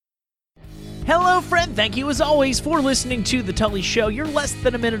Hello, friend. Thank you, as always, for listening to The Tully Show. You're less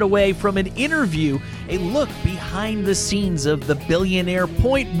than a minute away from an interview, a look behind the scenes of the billionaire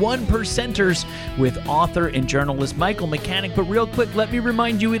 0.1%ers with author and journalist Michael Mechanic. But real quick, let me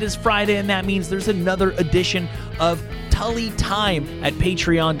remind you it is Friday, and that means there's another edition of Tully Time at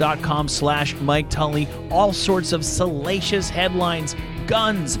patreon.com/Mike Tully. All sorts of salacious headlines,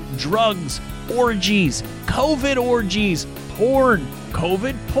 guns, drugs, orgies, COVID orgies, porn,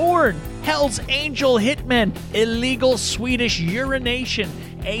 COVID porn, Hell's Angel hitmen, illegal Swedish urination,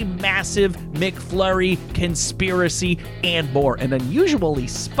 a massive McFlurry conspiracy, and more. An unusually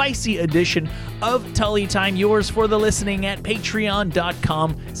spicy edition of Tully Time, yours for the listening at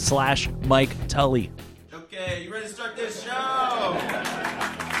patreon.com/Mike Tully. Okay, you ready to start this show?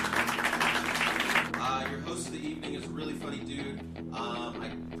 Your host of the evening is a really funny dude. I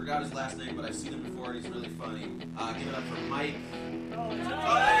forgot his last name, but I've seen him before, and he's really funny. Give it up for Mike.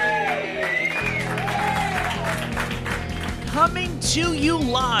 Coming to you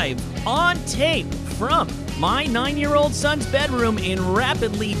live on tape from my 9-year-old son's bedroom in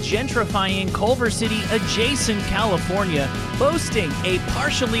rapidly gentrifying Culver City adjacent California, boasting a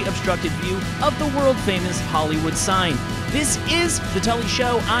partially obstructed view of the world-famous Hollywood sign. This is The Tully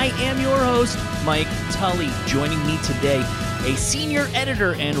Show. I am your host, Mike Tully. Joining me today, a senior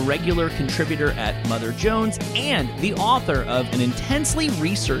editor and regular contributor at Mother Jones, and the author of an intensely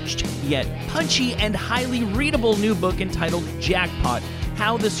researched yet punchy and highly readable new book entitled Jackpot: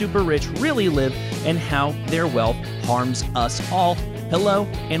 How the Super Rich Really Live and How Their Wealth Harms Us All. Hello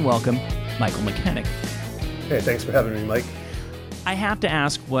and welcome, Michael Mechanic. Hey, thanks for having me, Mike. I have to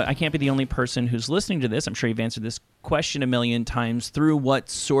ask, I can't be the only person who's listening to this. I'm sure you've answered this question a million times. Through what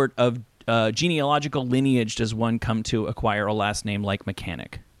sort of genealogical lineage does one come to acquire a last name like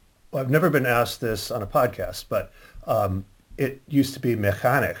Mechanic? Well, I've never been asked this on a podcast, but it used to be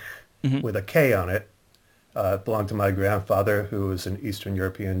Mechanic with a K on it. It belonged to my grandfather, who was an Eastern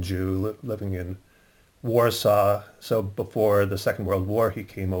European Jew living in Warsaw. So before the Second World War, he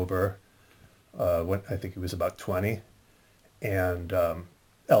came over when I think he was about 20. And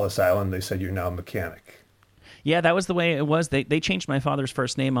Ellis Island, they said, "You're now Mechanic." Yeah, that was the way it was. They changed my father's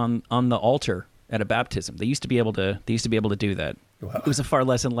first name on the altar at a baptism. They used to be able to do that. Wow. It was a far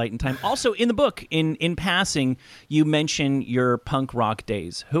less enlightened time. Also, in the book, in passing, you mention your punk rock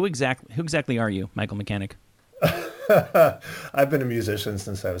days. Who exactly are you, Michael Mechanic? I've been a musician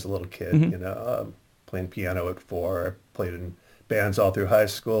since I was a little kid. Playing piano at 4. Played in bands all through high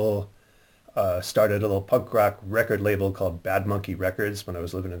school. Started a little punk rock record label called Bad Monkey Records when I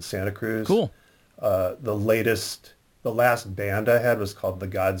was living in Santa Cruz. Cool. The last band I had was called The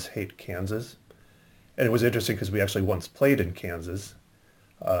Gods Hate Kansas. And it was interesting because we actually once played in Kansas,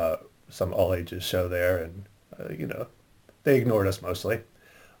 some all-ages show there, and, they ignored us mostly.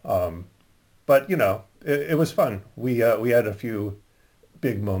 But, it was fun. We had a few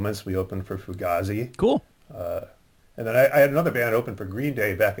big moments. We opened for Fugazi. Cool. And then I had another band open for Green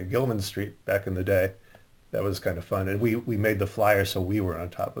Day back at Gilman Street back in the day. That was kind of fun. And we made the flyer, so we were on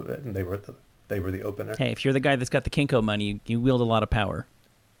top of it, and they were the opener. Hey, if you're the guy that's got the Kinko money, you wield a lot of power.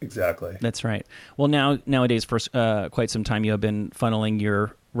 Exactly. That's right. Well, nowadays, for quite some time, you have been funneling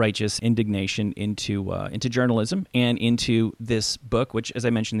your righteous indignation into journalism and into this book, which, as I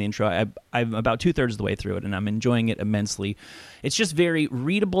mentioned in the intro, I'm about 2/3 of the way through it, and I'm enjoying it immensely. It's just very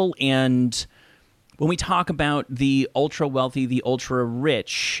readable, and when we talk about the ultra wealthy, the ultra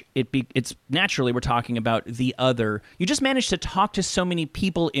rich, it's naturally we're talking about the other. You just managed to talk to so many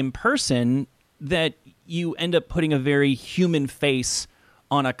people in person that you end up putting a very human face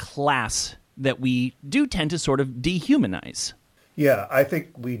on a class that we do tend to sort of dehumanize. Yeah, I think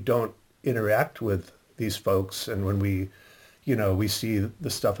we don't interact with these folks, and when we see the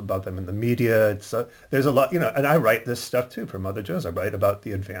stuff about them in the media, there's a lot, and I write this stuff too for Mother Jones. I write about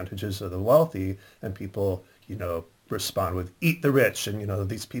the advantages of the wealthy, and people, respond with "eat the rich," and,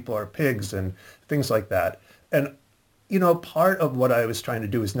 these people are pigs and things like that. And, part of what I was trying to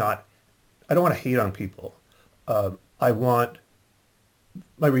do is I don't want to hate on people. I want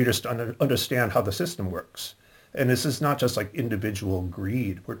my readers to understand how the system works. And this is not just like individual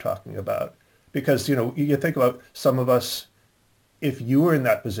greed we're talking about. Because, you think about some of us, if you were in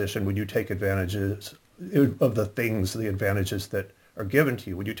that position, would you take advantages of the advantages that are given to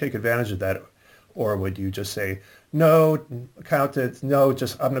you? Would you take advantage of that? Or would you just say, no, accountant, no,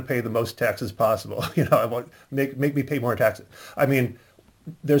 just I'm going to pay the most taxes possible. I want make me pay more taxes. I mean,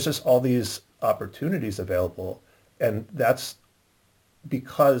 there's just all these opportunities available. And that's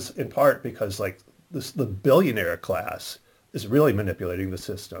in part because like the billionaire class is really manipulating the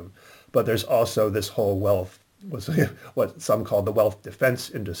system. But there's also this whole wealth, what some call the wealth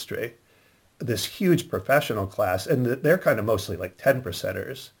defense industry. this huge professional class, and they're kind of mostly like 10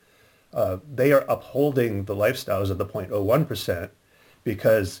 percenters. They are upholding the lifestyles of the 0.01%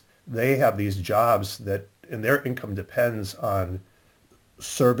 because they have these jobs that, and their income depends on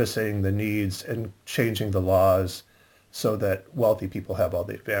servicing the needs and changing the laws so that wealthy people have all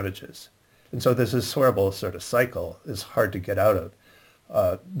the advantages. And so there's this horrible sort of cycle. It's hard to get out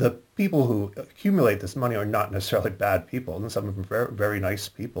of. The people who accumulate this money are not necessarily bad people, and some of them are very, very nice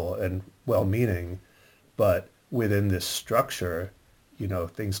people and well-meaning, but within this structure, you know,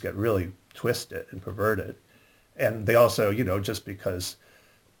 things get really twisted and perverted. And they also, you know, just because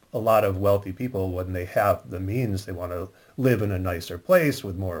a lot of wealthy people, when they have the means, they want to live in a nicer place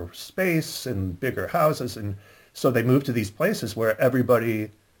with more space and bigger houses. And so they move to these places where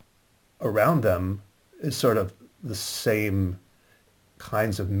everybody around them is sort of the same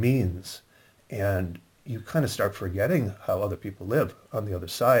kinds of means. And you kind of start forgetting how other people live on the other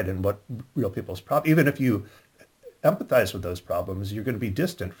side and what real people's problems. Even if you empathize with those problems, you're going to be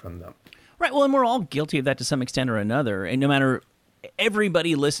distant from them. Right. Well, and we're all guilty of that to some extent or another. And no matter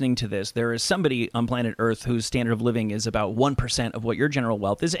everybody listening to this, there is somebody on planet Earth whose standard of living is about 1% of what your general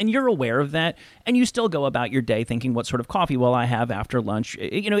wealth is, and you're aware of that, and you still go about your day thinking, what sort of coffee will I have after lunch?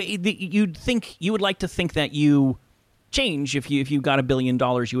 You know, you would like to think that you change if you got $1 billion,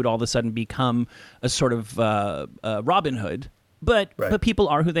 you would all of a sudden become a sort of Robin Hood. But Right. but people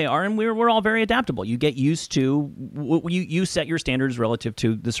are who they are, and we're all very adaptable. You get used to you set your standards relative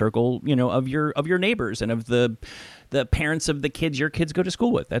to the circle, you know, of your neighbors and of the parents of the kids your kids go to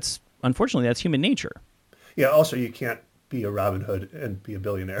school with. That's unfortunately that's human nature. Yeah. Also, you can't be a Robin Hood and be a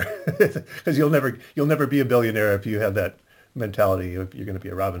billionaire because you'll never be a billionaire if you have that mentality of you're going to be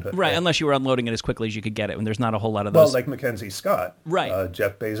a Robin Hood. Right, unless you were unloading it as quickly as you could get it, when there's not a whole lot of those. Well, like Mackenzie Scott, Right.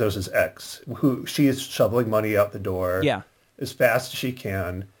 Jeff Bezos' ex, who she is shoveling money out the door. Yeah. As fast as she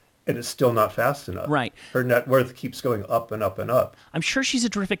can, and it's still not fast enough. Right. Her net worth keeps going up and up and up. I'm sure she's a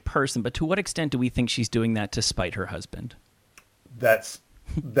terrific person, but to what extent do we think she's doing that to spite her husband? That's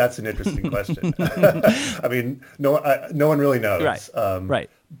an interesting question. I mean, no one really knows. Right. Right.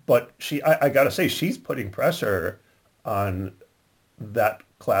 But I got to say, she's putting pressure on that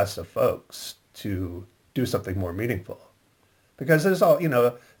class of folks to do something more meaningful, because there's all, you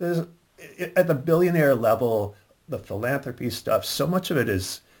know, there's at the billionaire level, the philanthropy stuff, so much of it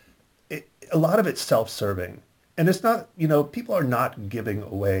is, a lot of it's self-serving. And it's not, you know, people are not giving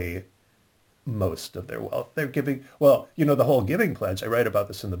away most of their wealth. They're giving, well, you know, the whole giving pledge, I write about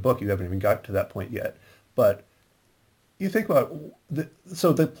this in the book. You haven't even got to that point yet. But you think about,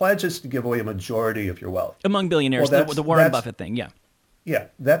 so the pledge is to give away a majority of your wealth. Among billionaires, Well, the Warren Buffett thing, yeah. Yeah,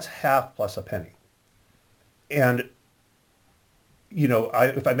 that's half plus a penny. And, you know,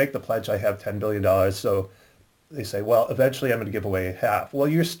 if I make the pledge, I have $10 billion. So they say, well, eventually I'm going to give away half. Well,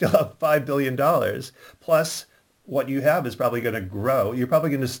 you still have $5 billion, plus what you have is probably going to grow. You're probably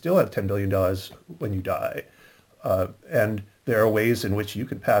going to still have $10 billion when you die. And there are ways in which you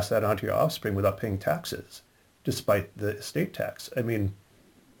can pass that on to your offspring without paying taxes, despite the estate tax. I mean,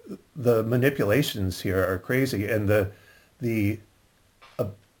 the manipulations here are crazy. And the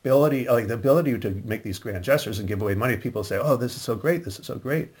ability to make these grand gestures and give away money, people say, oh, this is so great, this is so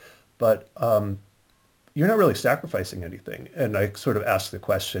great. But you're not really sacrificing anything. And I sort of ask the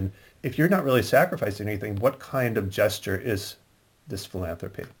question, if you're not really sacrificing anything, what kind of gesture is this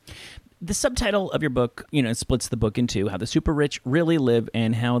philanthropy? The subtitle of your book, you know, splits the book in two: how the super rich really live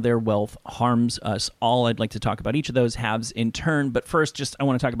and how their wealth harms us all. I'd like to talk about each of those halves in turn. But first, I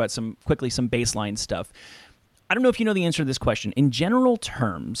want to talk about some baseline stuff. I don't know if you know the answer to this question. In general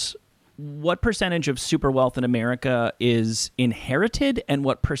terms, what percentage of super wealth in America is inherited and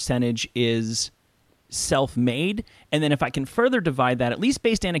what percentage is self-made? And then if I can further divide that, at least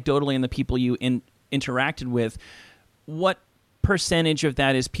based anecdotally on the people you interacted with, what percentage of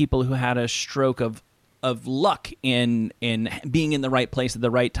that is people who had a stroke of luck in being in the right place at the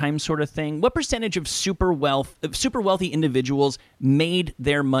right time, sort of thing? What percentage of super wealthy individuals made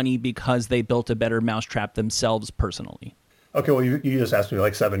their money because they built a better mousetrap themselves personally? Okay, well, you just asked me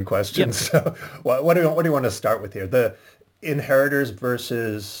like 7 questions. Yep. So what do you want to start with here? The inheritors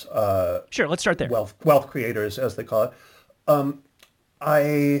versus Sure, let's start there. Wealth creators, as they call it.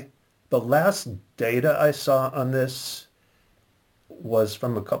 The last data I saw on this was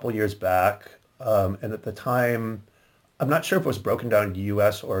from a couple years back, and at the time, I'm not sure if it was broken down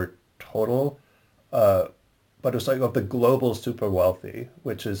U.S. or total, but it was like of the global super wealthy,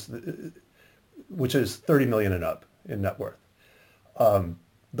 which is 30 million and up in net worth.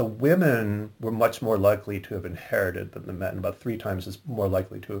 The women were much more likely to have inherited than the men, about 3 times as more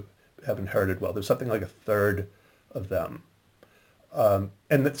likely to have inherited wealth. There's something like a third of them. So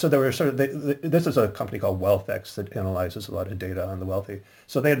there were this is a company called WealthX that analyzes a lot of data on the wealthy.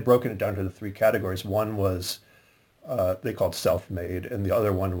 So they had broken it down to the three categories. One was they called self-made, and the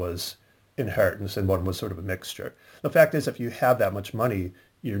other one was inheritance, and one was sort of a mixture. The fact is, if you have that much money,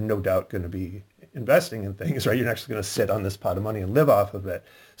 you're no doubt going to be investing in things, right? You're not actually going to sit on this pot of money and live off of it.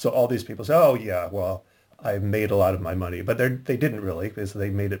 So all these people say, oh yeah, well, I made a lot of my money, but they didn't really, because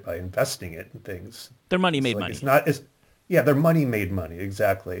they made it by investing it in things. Their money made money. Yeah, their money made money,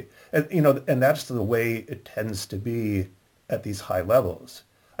 exactly. And, and that's the way it tends to be at these high levels.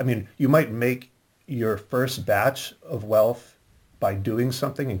 I mean, you might make your first batch of wealth by doing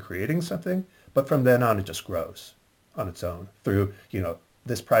something and creating something, but from then on, it just grows on its own through,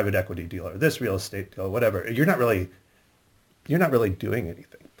 this private equity deal or this real estate deal, whatever. You're not really doing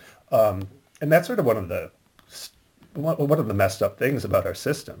anything. And that's sort of one of the messed up things about our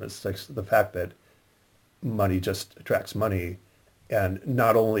system is like the fact that money just attracts money. And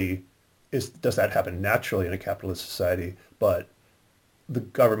not only does that happen naturally in a capitalist society, but the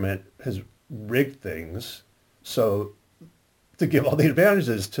government has rigged things so to give all the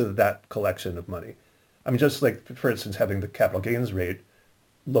advantages to that collection of money. I mean, just like, for instance, having the capital gains rate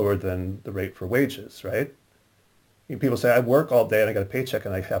lower than the rate for wages, right? People say, I work all day and I got a paycheck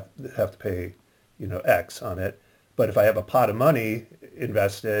and I have to pay, X on it. But if I have a pot of money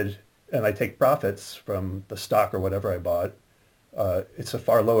invested and I take profits from the stock or whatever I bought, it's a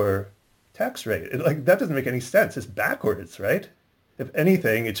far lower tax rate. That doesn't make any sense. It's backwards, right? If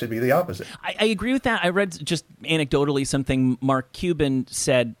anything, it should be the opposite. I agree with that. I read just anecdotally something Mark Cuban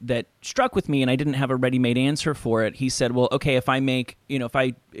said that struck with me, and I didn't have a ready-made answer for it. He said, well, okay, if I make,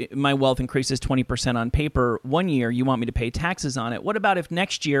 my wealth increases 20% on paper one year, you want me to pay taxes on it. What about if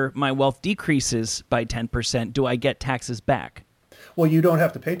next year my wealth decreases by 10%? Do I get taxes back? Well, you don't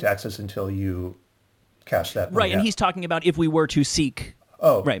have to pay taxes until you cash that money right, and out. he's talking about if we were to seek.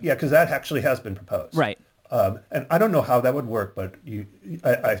 Oh, right. Yeah, because that actually has been proposed. Right. And I don't know how that would work, but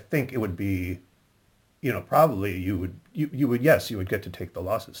I think it would be, probably you would get to take the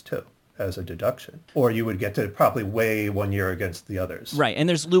losses too as a deduction, or you would get to probably weigh 1 year against the others. Right, and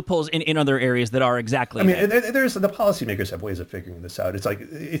there's loopholes in other areas that are exactly. I mean, there's the policymakers have ways of figuring this out. It's like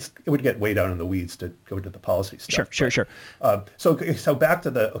it would get way down in the weeds to go into the policy stuff. Sure. So back to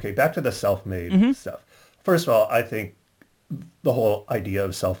the self-made stuff. First of all, I think the whole idea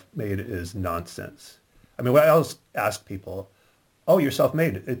of self-made is nonsense. I mean, when I always ask people, oh, you're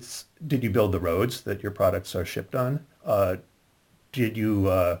self-made. Did you build the roads that your products are shipped on? Did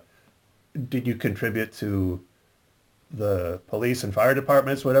you contribute to the police and fire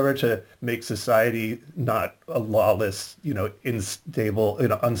departments, whatever, to make society not a lawless,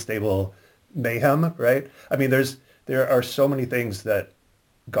 unstable mayhem, right? I mean, there are so many things that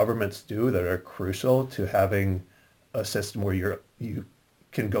governments do that are crucial to having a system where you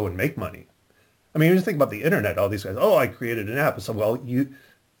can go and make money. I mean, you just think about the internet, all these guys, oh, I created an app. So, well, you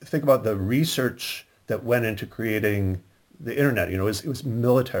think about the research that went into creating the internet. It was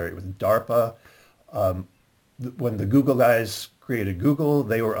military, it was DARPA. When the Google guys created Google,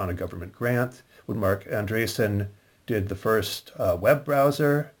 they were on a government grant. When Mark Andreessen did the first web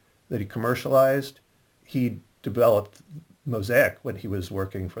browser that he commercialized, he developed Mosaic when he was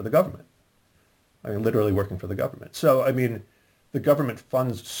working for the government. I mean, literally working for the government. So, I mean, the government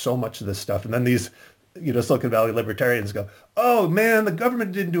funds so much of this stuff. And then these, Silicon Valley libertarians go, oh, man, the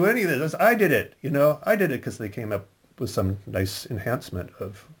government didn't do any of this. I did it. I did it because they came up with some nice enhancement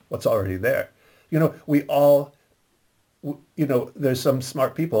of what's already there. We all, there's some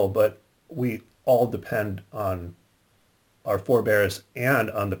smart people, but we all depend on our forebears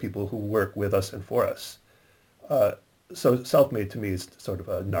and on the people who work with us and for us. So self-made to me is sort of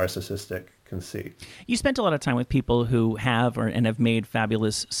a narcissistic conceit. You spent a lot of time with people who have and have made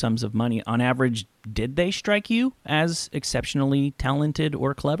fabulous sums of money. On average, did they strike you as exceptionally talented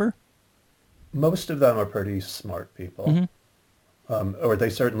or clever? Most of them are pretty smart people, or they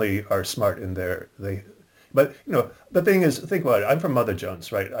certainly are smart in But the thing is, think about it. I'm from Mother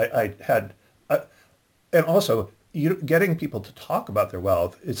Jones, right? And also getting people to talk about their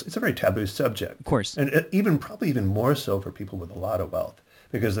wealth, it's a very taboo subject. Of course. And probably even more so for people with a lot of wealth,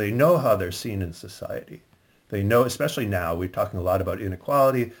 because they know how they're seen in society. They know, especially now, we're talking a lot about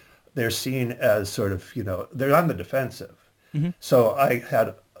inequality. They're seen as sort of, they're on the defensive. So I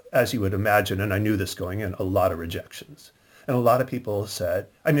had, as you would imagine, and I knew this going in, a lot of rejections. And a lot of people said,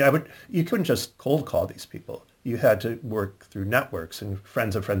 you couldn't just cold call these people. You had to work through networks and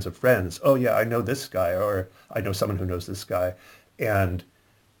friends of friends of friends. Oh, yeah, I know this guy, or I know someone who knows this guy. And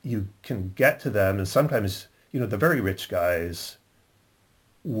you can get to them. And sometimes, the very rich guys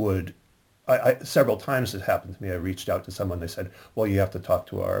would several times it happened to me. I reached out to someone. They said, well, you have to talk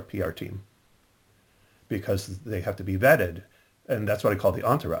to our PR team because they have to be vetted. And that's what I call the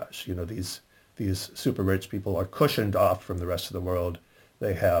entourage. You know, these super rich people are cushioned off from the rest of the world.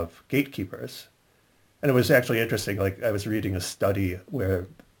 They have gatekeepers. And it was actually interesting. Like I was reading a study where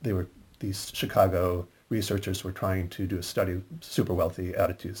these Chicago researchers were trying to do a study of super wealthy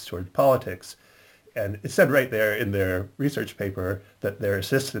attitudes toward politics. And it said right there in their research paper that their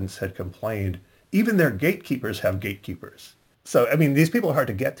assistants had complained, even their gatekeepers have gatekeepers. So, I mean, these people are hard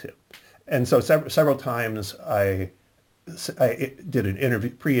to get to. And so several times I did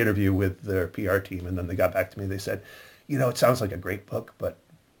an pre-interview with their PR team, and then they got back to me. They said, you know, it sounds like a great book, but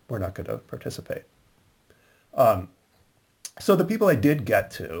we're not going to participate. So the people I did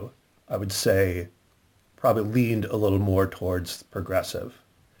get to, I would say, probably leaned a little more towards progressive.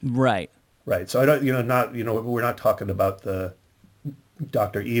 Right. Right. So I don't, we're not talking about the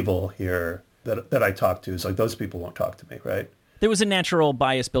Dr. Evil here that I talk to. It's like those people won't talk to me, right? There was a natural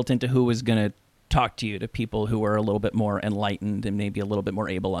bias built into who was going to talk to you, to people who were a little bit more enlightened and maybe a little bit more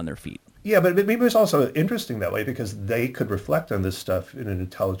able on their feet. Yeah, but maybe it was also interesting that way because they could reflect on this stuff in an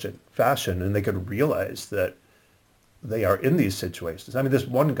intelligent fashion and they could realize that they are in these situations. I mean, this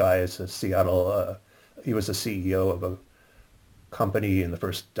one guy is a Seattle, he was the CEO of a company in the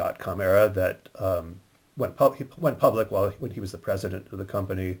first .com era that went public when he was the president of the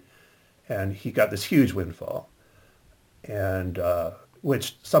company, and he got this huge windfall, and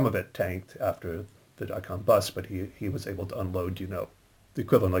which some of it tanked after the .com bust, but he was able to unload, the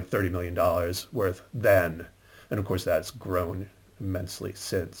equivalent of like $30 million worth then, and of course that's grown immensely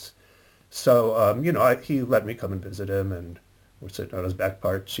since. So he let me come and visit him, and we're sitting on his back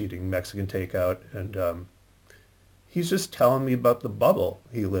porch eating Mexican takeout, and he's just telling me about the bubble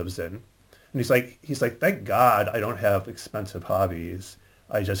he lives in. And he's like, thank God I don't have expensive hobbies.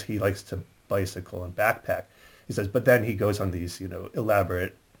 He likes to bicycle and backpack. He says, but then he goes on these,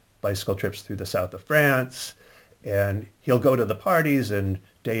 elaborate bicycle trips through the south of France, and he'll go to the parties, and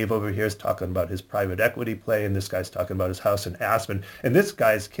Dave over here is talking about his private equity play, and this guy's talking about his house in Aspen. And this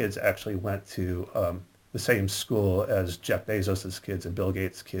guy's kids actually went to the same school as Jeff Bezos's kids and Bill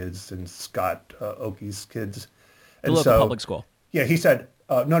Gates' kids and Scott Oakey's kids. And the local public school. Yeah, he said,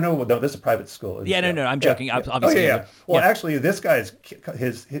 no, this is a private school. Yeah, no, I'm joking. Yeah. Obviously. Yeah. Well, actually, this guy's,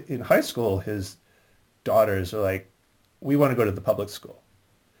 in high school, his daughters are like, we want to go to the public school.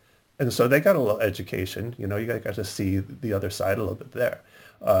 And so they got a little education. You got to see the other side a little bit there.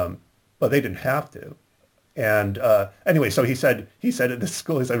 But they didn't have to. And anyway, so he said at this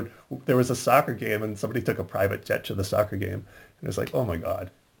school, he said there was a soccer game and somebody took a private jet to the soccer game. And it's like, oh my God.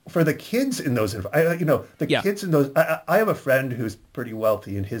 For the kids in those, kids in those, I have a friend who's pretty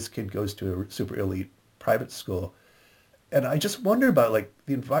wealthy and his kid goes to a super elite private school. And I just wonder about like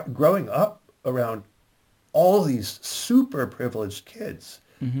growing up around all these super privileged kids.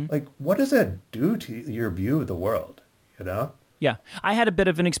 Mm-hmm. Like, what does that do to your view of the world, Yeah, I had a bit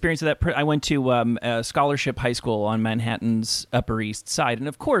of an experience of that. I went to a scholarship high school on Manhattan's Upper East Side. And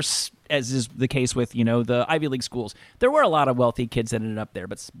of course, as is the case with, the Ivy League schools, there were a lot of wealthy kids that ended up there.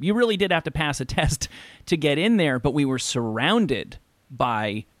 But you really did have to pass a test to get in there. But we were surrounded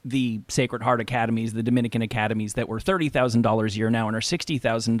by the Sacred Heart Academies, the Dominican Academies that were $30,000 a year now and are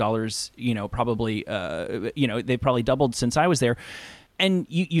 $60,000, probably, they probably doubled since I was there. And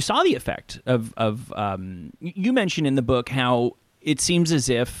you saw the effect of you mentioned in the book how it seems as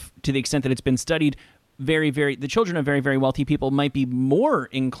if, to the extent that it's been studied, the children of very, very wealthy people might be more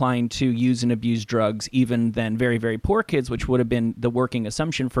inclined to use and abuse drugs even than very, very poor kids, which would have been the working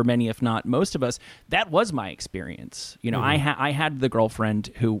assumption for many, if not most of us. That was my experience. I had the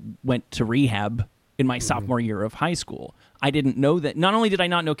girlfriend who went to rehab in my sophomore year of high school. I didn't know that. Not only did I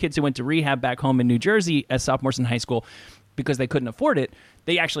not know kids who went to rehab back home in New Jersey as sophomores in high school, because they couldn't afford it,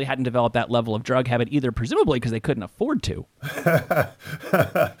 they actually hadn't developed that level of drug habit either, presumably because they couldn't afford to.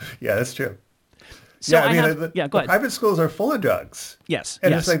 Yeah, that's true. So go ahead. The private schools are full of drugs. Yes.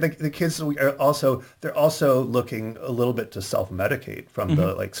 And it's like the kids are they're also looking a little bit to self-medicate from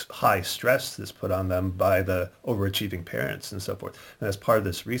the like high stress that's put on them by the overachieving parents and so forth. And that's part of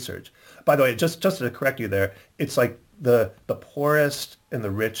this research. By the way, just to correct you there, it's like the poorest and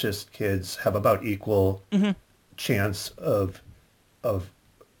the richest kids have about equal chance of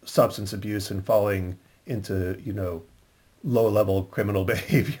substance abuse and falling into low-level criminal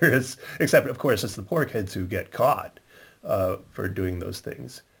behaviors, except of course it's the poor kids who get caught for doing those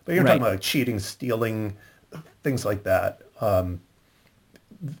things. But you're talking about like cheating, stealing, things like that.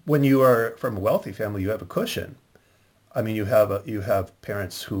 When you are from a wealthy family, you have a cushion. I mean, you have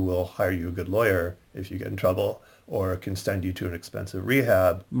parents who will hire you a good lawyer if you get in trouble, or can send you to an expensive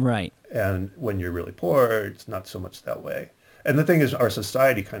rehab. Right. And when you're really poor, it's not so much that way. And the thing is, our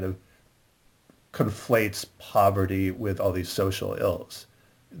society kind of conflates poverty with all these social ills.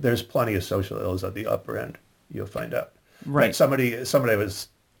 There's plenty of social ills at the upper end, you'll find out. Right. Like somebody I was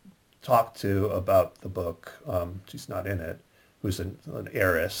talked to about the book, she's not in it, who's an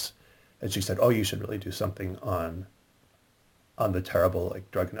heiress, and she said, oh, you should really do something on the terrible like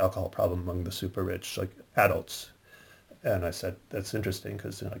drug and alcohol problem among the super rich, like adults. And I said, that's interesting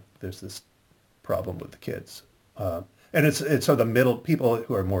because there's this problem with the kids. And it's so the middle people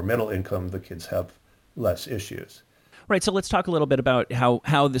who are more middle income, the kids have less issues. Right. So let's talk a little bit about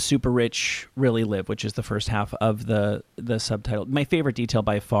how the super rich really live, which is the first half of the subtitle. My favorite detail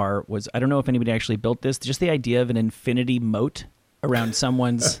by far was, I don't know if anybody actually built this, just the idea of an infinity moat around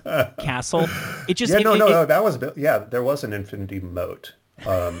someone's castle. It just no, that was there was an infinity moat.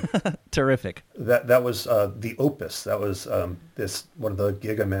 Terrific. That was the Opus. That was this one of the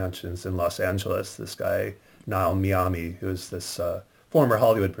giga mansions in Los Angeles. This guy Niall Miami, who is this former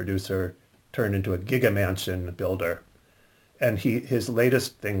Hollywood producer, turned into a giga mansion builder, and his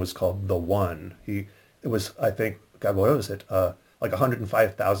latest thing was called The One. It was, I think, God, what was it? Like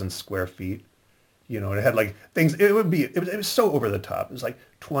 105,000 square feet. And it had like things. It was so over the top. It was like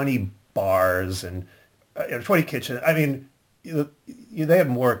 20 bars and 20 kitchens. I mean, they have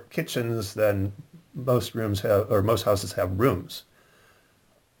more kitchens than most rooms have, or most houses have rooms.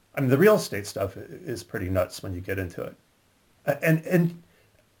 I mean, the real estate stuff is pretty nuts when you get into it. And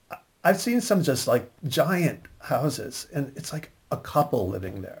I've seen some just like giant houses, and it's like a couple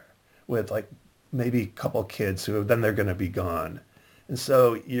living there with like maybe a couple kids who then they're going to be gone. And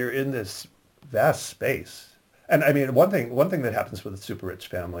so you're in this vast space. And I mean, one thing that happens with super rich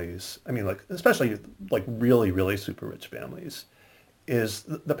families, I mean, like especially like really, really super rich families, is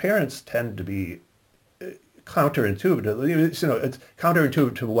the parents tend to be counterintuitive. It's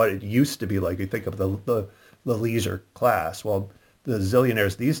counterintuitive to what it used to be like. You think of the leisure class. Well, the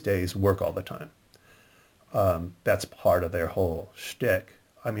zillionaires these days work all the time. That's part of their whole shtick.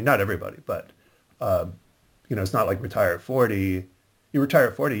 I mean, not everybody, but it's not like retire at 40. You retire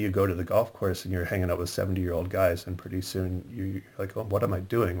at 40, you go to the golf course and you're hanging out with 70-year-old guys, and pretty soon you're like, oh, what am I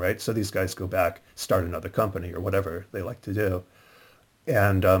doing, right? So these guys go back, start another company or whatever they like to do.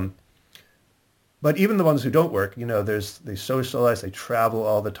 And but even the ones who don't work, they socialize, they travel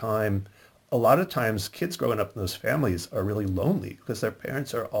all the time. A lot of times kids growing up in those families are really lonely because their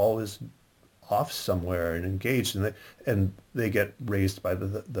parents are always off somewhere and engaged, and they get raised by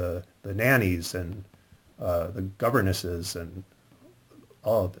the nannies and the governesses and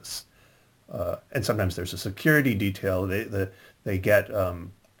all of this. And sometimes there's a security detail. They get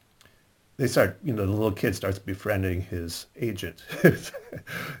they start, the little kid starts befriending his agent.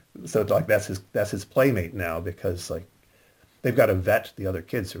 So it's like that's his playmate now, because like they've got to vet the other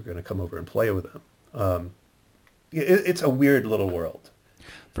kids who are going to come over and play with them. It's a weird little world.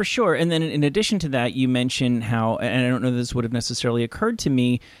 For sure. And then in addition to that, you mentioned how, and I don't know if this would have necessarily occurred to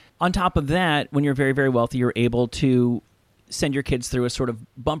me, on top of that, when you're very, very wealthy, you're able to send your kids through a sort of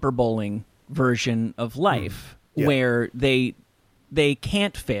bumper bowling version of life, where they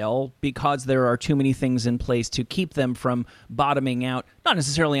can't fail because there are too many things in place to keep them from bottoming out, not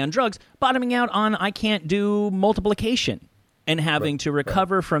necessarily on drugs, bottoming out on I can't do multiplication, and having to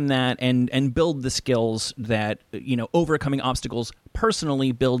recover from that and build the skills that, overcoming obstacles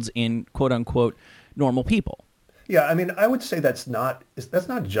personally builds in quote unquote normal people. Yeah, I mean, I would say that's not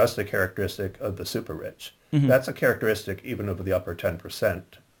just a characteristic of the super rich. Mm-hmm. That's a characteristic even of the upper 10%,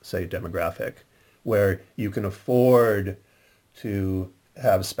 say, demographic, where you can afford to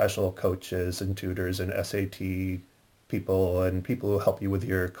have special coaches and tutors and SAT people and people who help you with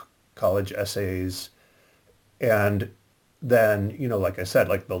your college essays. And then, like I said,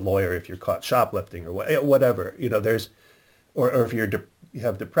 like the lawyer, if you're caught shoplifting or whatever, there's, or if you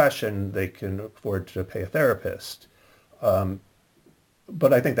have depression, they can afford to pay a therapist.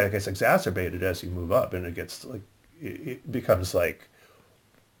 But I think that gets exacerbated as you move up, and it becomes like,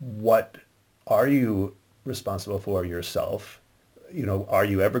 what are you responsible for yourself? Are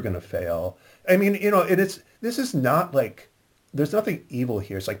you ever going to fail? I mean, this is not like, there's nothing evil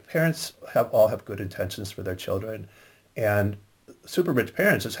here. It's like parents all have good intentions for their children, and super rich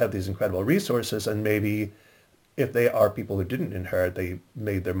parents just have these incredible resources, and maybe if they are people who didn't inherit, they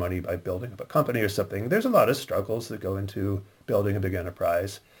made their money by building up a company or something. There's a lot of struggles that go into building a big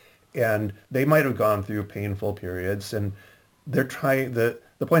enterprise, and they might have gone through painful periods, and they're trying, the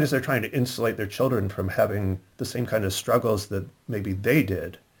point is they're trying to insulate their children from having the same kind of struggles that maybe they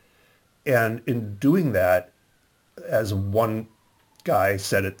did. And in doing that, as one guy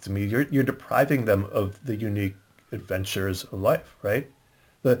said it to me, you're depriving them of the unique adventures of life, right?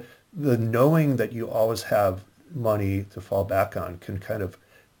 The knowing that you always have money to fall back on can kind of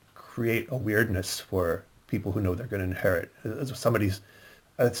create a weirdness for people who know they're going to inherit. Somebody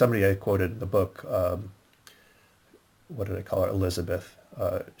I quoted in the book, what did I call her? Elizabeth.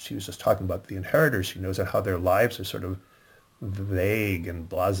 She was just talking about the inheritors she knows and how their lives are sort of vague and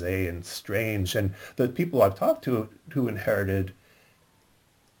blasé and strange. And the people I've talked to who inherited,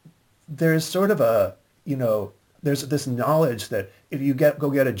 there's sort of there's this knowledge that if you go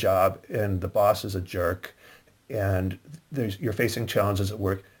get a job and the boss is a jerk and you're facing challenges at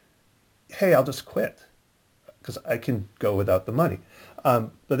work, hey, I'll just quit because I can go without the money.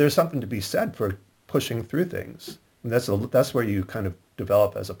 But there's something to be said for pushing through things. And that's where you kind of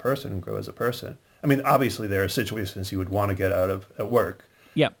develop as a person and grow as a person. I mean, obviously there are situations you would want to get out of at work.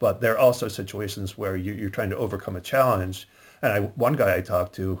 Yeah. But there are also situations where you're trying to overcome a challenge. And one guy I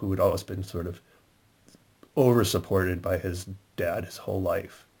talked to who had always been sort of over-supported by his dad his whole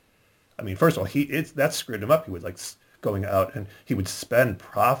life. I mean, first of all, that screwed him up. He would like going out and he would spend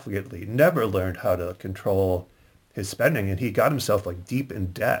profligately, never learned how to control his spending. And he got himself like deep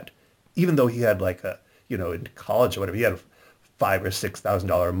in debt, even though he had like in college or whatever, he had a $5,000 or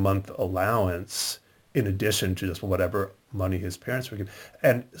 $6,000 a month allowance in addition to just whatever money his parents were giving.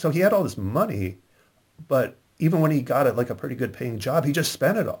 And so he had all this money, but even when he got a pretty good paying job, he just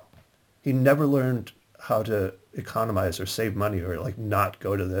spent it all. He never learned how to economize or save money or like not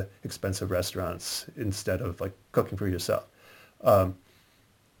go to the expensive restaurants instead of like cooking for yourself. So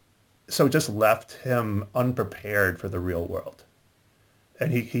it just left him unprepared for the real world.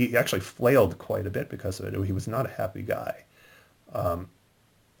 And he actually flailed quite a bit because of it. He was not a happy guy.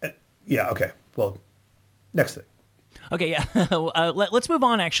 Yeah, okay. Well, next thing. Okay, yeah. Let's move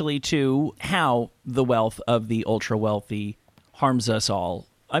on actually to how the wealth of the ultra wealthy harms us all.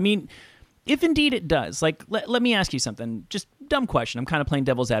 I mean, if indeed it does, like, let me ask you something. Just dumb question. I'm kind of playing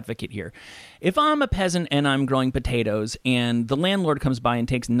devil's advocate here. If I'm a peasant and I'm growing potatoes and the landlord comes by and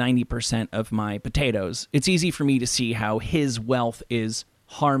takes 90% of my potatoes, it's easy for me to see how his wealth is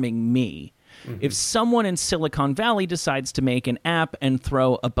harming me. Mm-hmm. If someone in Silicon Valley decides to make an app and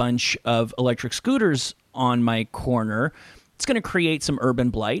throw a bunch of electric scooters on my corner, it's going to create some urban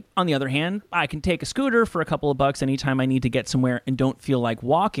blight. On the other hand, I can take a scooter for a couple of bucks anytime I need to get somewhere and don't feel like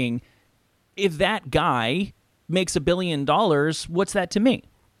walking. If that guy makes $1 billion, what's that to me?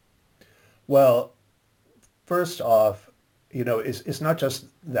 Well, first off, it's not just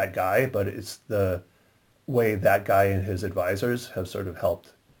that guy, but it's the way that guy and his advisors have sort of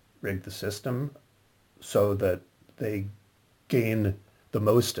helped rig the system so that they gain the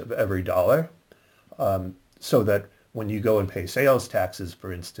most of every dollar. So that when you go and pay sales taxes,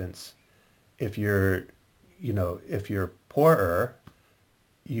 for instance, if you're poorer,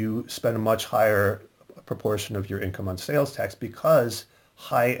 you spend a much higher proportion of your income on sales tax because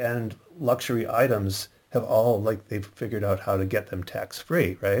high-end luxury items have all they've figured out how to get them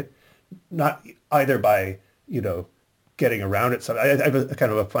tax-free, right? Not either by, getting around it. So I have a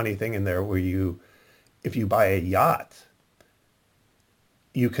kind of a funny thing in there where if you buy a yacht,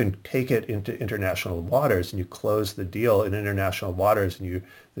 you can take it into international waters and you close the deal in international waters and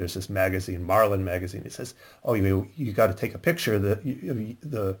there's this magazine, Marlin magazine. It says, oh, you got to take a picture of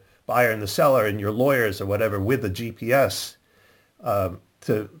the buyer and the seller and your lawyers or whatever with the GPS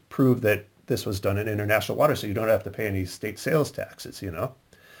to prove that this was done in international waters so you don't have to pay any state sales taxes,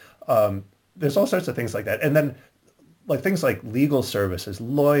 There's all sorts of things like that. And then things like legal services,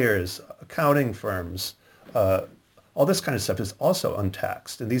 lawyers, accounting firms, all this kind of stuff is also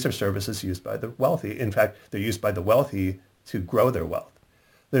untaxed. And these are services used by the wealthy. In fact, they're used by the wealthy to grow their wealth.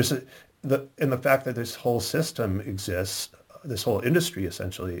 And the fact that this whole system exists, this whole industry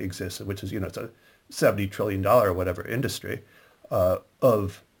essentially exists, which is, it's a $70 trillion or whatever industry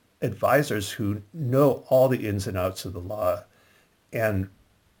of advisors who know all the ins and outs of the law. And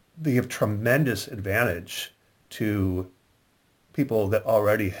they give tremendous advantage to people that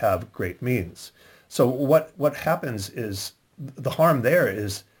already have great means. So what happens is the harm there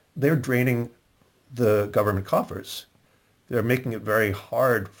is they're draining the government coffers. They're making it very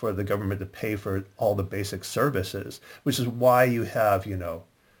hard for the government to pay for all the basic services, which is why you have,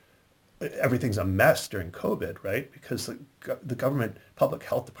 everything's a mess during COVID, right? Because the government public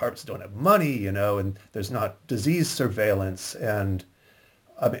health departments don't have money, and there's not disease surveillance. And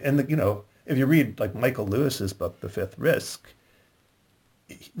if you read Michael Lewis's book, The Fifth Risk,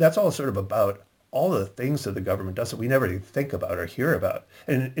 that's all sort of about all the things that the government does that we never even think about or hear about.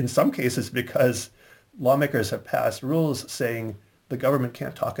 And in some cases, because lawmakers have passed rules saying the government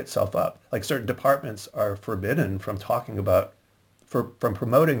can't talk itself up. Like certain departments are forbidden from talking about, from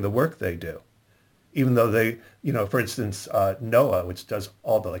promoting the work they do, even though they, for instance, NOAA, which does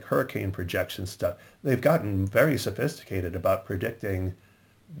all the like hurricane projection stuff, they've gotten very sophisticated about predicting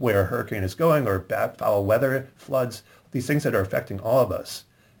where a hurricane is going or bad foul weather, floods, these things that are affecting all of us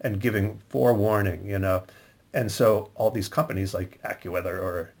and giving forewarning, And so all these companies like AccuWeather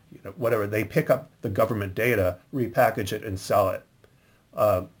or whatever, they pick up the government data, repackage it, and sell it.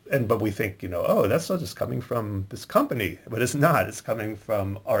 But we think, oh, that's not just coming from this company, but it's not. It's coming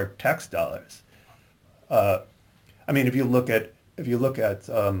from our tax dollars. If you look at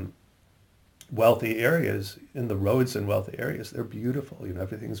wealthy areas, in the roads in wealthy areas, they're beautiful.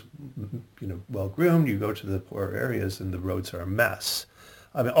 Everything's well groomed. You go to the poorer areas, and the roads are a mess.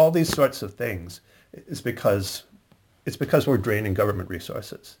 All these sorts of things is because we're draining government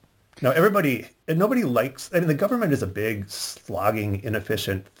resources. Now, nobody likes, the government is a big, slogging,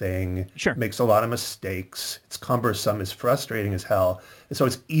 inefficient thing. Sure. Makes a lot of mistakes. It's cumbersome. It's frustrating as hell. And so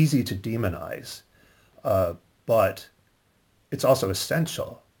it's easy to demonize. But it's also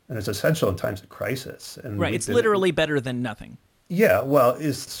essential. And it's essential in times of crisis. And right. It's literally better than nothing. Yeah. Well,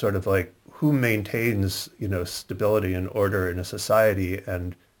 it's sort of like who maintains, stability and order in a society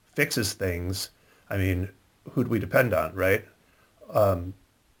and fixes things. Who do we depend on, right?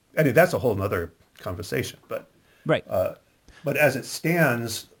 That's a whole nother conversation. But right. But as it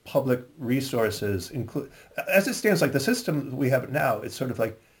stands, public resources as it stands, like the system we have now, it's sort of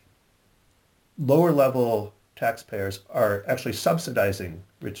like lower level taxpayers are actually subsidizing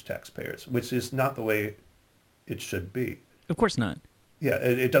rich taxpayers, which is not the way it should be. Of course not. Yeah,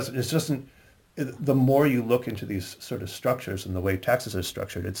 it doesn't. It doesn't. The more you look into these sort of structures and the way taxes are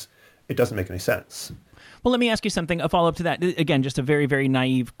structured, it doesn't make any sense. Well, let me ask you something, a follow-up to that. Again, just a very, very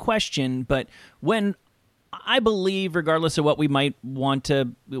naive question, but when I believe, regardless of what we might want to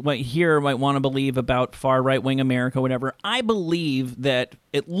believe about far right-wing America, whatever, I believe that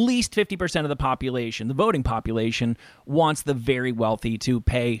at least 50% of the population, the voting population, wants the very wealthy to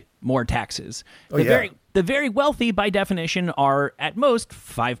pay more taxes. The very wealthy, by definition, are at most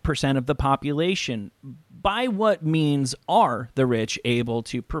 5% of the population. By what means are the rich able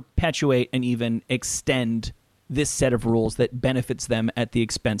to perpetuate and even extend this set of rules that benefits them at the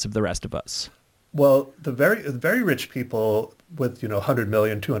expense of the rest of us? Well, the very rich people with 100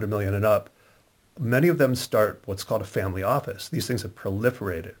 million, 200 million and up, many of them start what's called a family office. These things have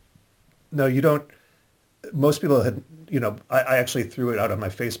proliferated. No, you don't. Most people had, I actually threw it out on my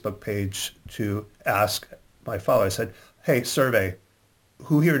Facebook page to ask my followers. I said, hey, survey,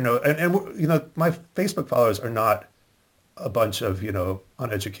 who here knows? And my Facebook followers are not a bunch of,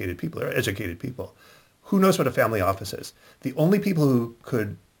 uneducated people. They're educated people. Who knows what a family office is? The only people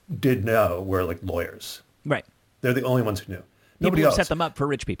who did know were like lawyers. Right. They're the only ones who knew. Nobody else set them up for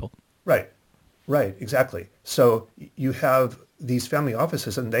rich people. Right. Exactly. So you have these family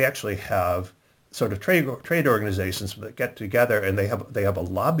offices, and they actually have sort of trade organizations that get together, and they have a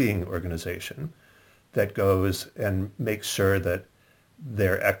lobbying organization that goes and makes sure that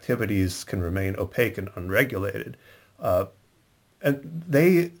their activities can remain opaque and unregulated. And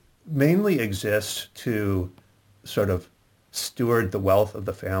they mainly exist to sort of steward the wealth of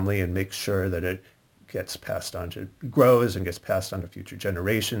the family and make sure that it gets passed on grows and gets passed on to future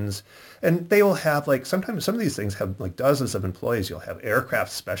generations. And they will have sometimes some of these things have dozens of employees. You'll have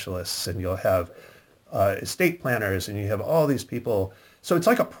aircraft specialists, and you'll have estate planners, and you have all these people. So it's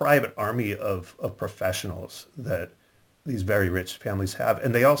like a private army of professionals that these very rich families have.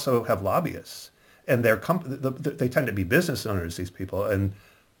 And they also have lobbyists, and they tend to be business owners, these people, and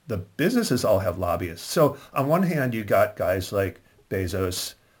the businesses all have lobbyists. So on one hand, you got guys like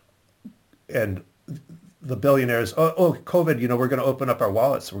Bezos and the billionaires. Oh, COVID, we're going to open up our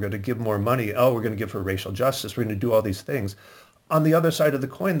wallets. We're going to give more money. Oh, we're going to give for racial justice. We're going to do all these things. On the other side of the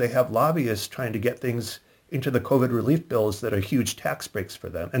coin, they have lobbyists trying to get things into the COVID relief bills that are huge tax breaks for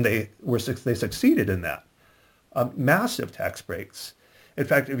them. And they succeeded in that. Massive tax breaks. In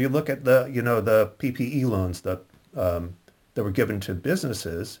fact, if you look at the PPE loans that were given to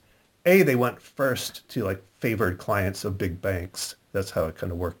businesses, they went first to favored clients of big banks. That's how it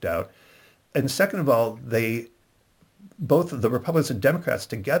kind of worked out. And second of all, both of the Republicans and Democrats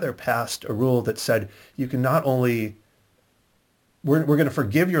together passed a rule that said you can not only, we're going to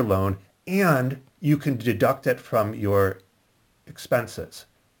forgive your loan, and you can deduct it from your expenses.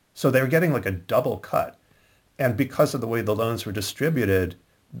 So they were getting a double cut. And because of the way the loans were distributed,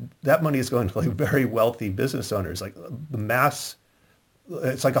 that money is going to very wealthy business owners. The mass,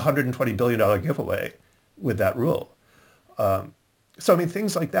 it's $120 billion giveaway with that rule. So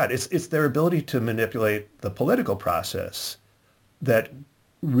things like that. It's their ability to manipulate the political process that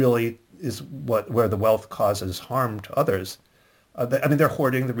really is where the wealth causes harm to others. I mean, they're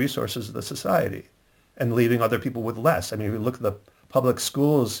hoarding the resources of the society and leaving other people with less. I mean, if you look at the public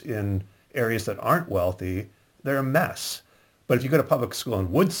schools in areas that aren't wealthy, they're a mess. But if you go to public school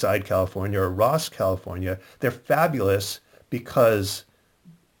in Woodside, California, or Ross, California, they're fabulous because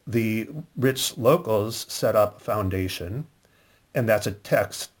the rich locals set up a foundation, and that's a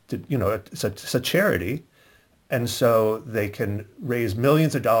text to, it's a charity. And so they can raise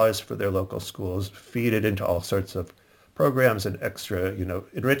millions of dollars for their local schools, feed it into all sorts of programs and extra,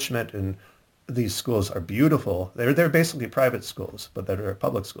 enrichment. And these schools are beautiful. They're basically private schools, but they're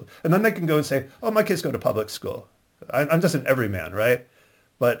public schools. And then they can go and say, oh, my kids go to public school. I'm just an everyman, right?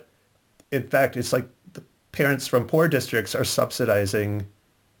 But in fact, it's like the parents from poor districts are subsidizing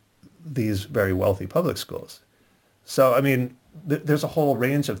these very wealthy public schools. So, I mean, there's a whole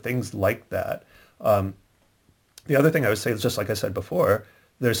range of things like that. The other thing I would say is, just like I said before,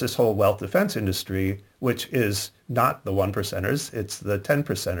 there's this whole wealth defense industry, which is not the 1%ers, it's the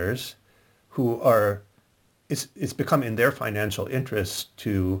 10%ers who are, it's become in their financial interest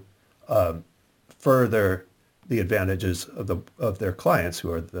to further the advantages of their clients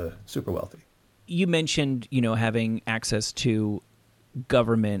who are the super wealthy. You mentioned, having access to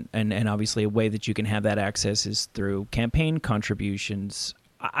government, and obviously a way that you can have that access is through campaign contributions.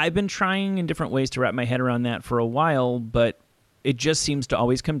 I've been trying in different ways to wrap my head around that for a while, but it just seems to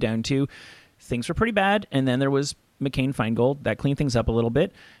always come down to things were pretty bad, and then there was McCain-Feingold. That cleaned things up a little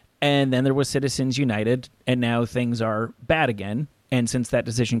bit. And then there was Citizens United, and now things are bad again. And since that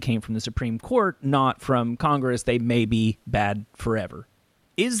decision came from the Supreme Court, not from Congress, they may be bad forever.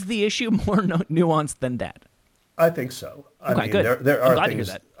 Is the issue more nuanced than that? I think so. Okay, I mean, good. there are I'm glad things.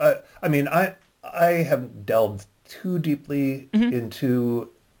 to hear that. I mean, I haven't delved too deeply into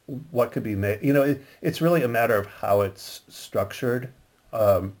what could be made. It's really a matter of how it's structured.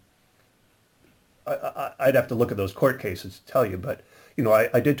 I'd have to look at those court cases to tell you, but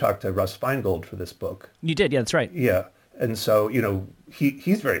I did talk to Russ Feingold for this book. You did, yeah, that's right. Yeah, and so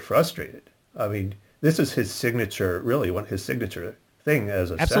he's very frustrated. I mean, this is his signature, really, his signature thing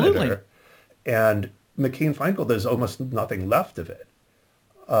as a senator, and McCain-Feingold, there's almost nothing left of it.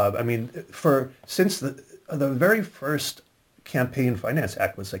 I mean, since the very first Campaign Finance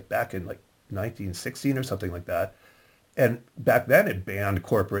Act was back in 1916 or something like that, and back then it banned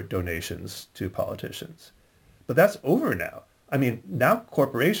corporate donations to politicians, but that's over now. I mean, now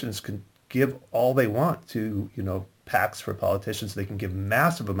corporations can give all they want to PACs for politicians. They can give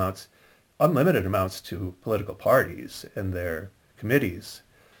massive amounts, unlimited amounts to political parties and their committees.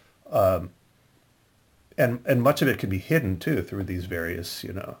 And much of it can be hidden too through these various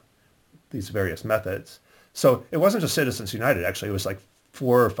methods. So it wasn't just Citizens United. Actually, it was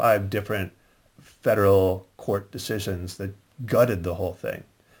 4 or 5 different federal court decisions that gutted the whole thing.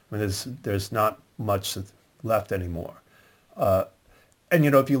 I mean, there's not much left anymore. And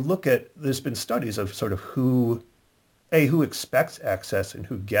if you look at, there's been studies of sort of who expects access and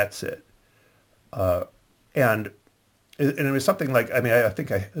who gets it, and it was something like, I mean, I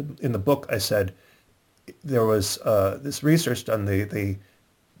think in the book I said there was this research done. They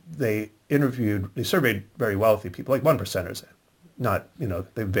surveyed very wealthy people, like 1%ers, not,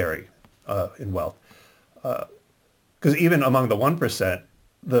 they vary in wealth. Because even among the 1%,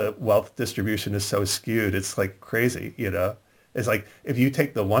 the wealth distribution is so skewed, it's crazy, It's like if you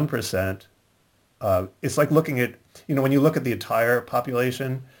take the 1%, it's like looking at, when you look at the entire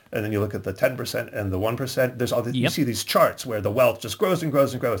population and then you look at the 10% and the 1%, there's all you see these charts where the wealth just grows and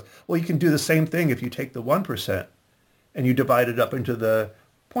grows and grows. Well, you can do the same thing if you take the 1% and you divide it up into the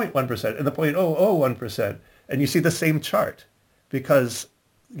 0.1% and the 0.001%, and you see the same chart because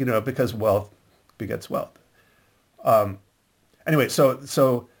wealth begets wealth. Anyway,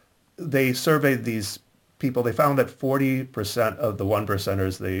 so they surveyed these people. They found that 40% of the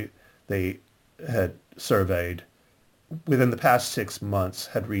 1%ers they had surveyed within the past 6 months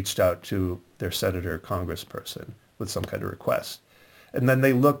had reached out to their senator or congressperson with some kind of request. And then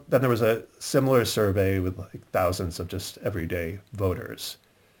then there was a similar survey with thousands of just everyday voters.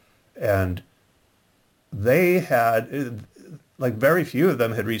 And they had, very few of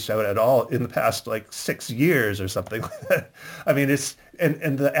them had reached out at all in the past 6 years or something like that. I mean,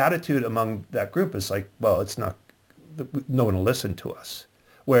 and the attitude among that group is well, it's not, no one will listen to us.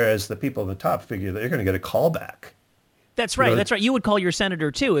 Whereas the people at the top figure that they're going to get a call back. That's right. That's right. You would call your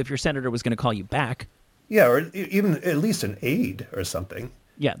senator too if your senator was going to call you back. Yeah, or even at least an aide or something.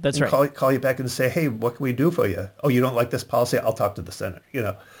 Yeah, that's right. Call you back and say, hey, what can we do for you? Oh, you don't like this policy? I'll talk to the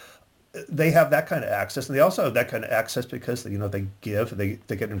senator. They have that kind of access, and they also have that kind of access because they give, they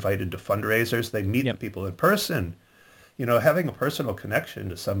get invited to fundraisers, they meet the people in person. having a personal connection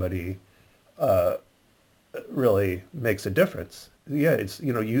to somebody really makes a difference. Yeah, it's,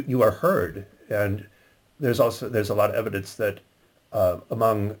 you are heard. And there's a lot of evidence that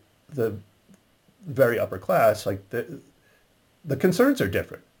among the very upper class, like the concerns are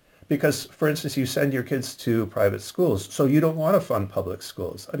different. Because, for instance, you send your kids to private schools, so you don't want to fund public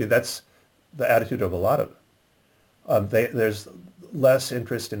schools. I mean, that's the attitude of a lot of them. There's less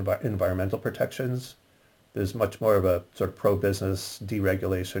interest in environmental protections. There's much more of a sort of pro-business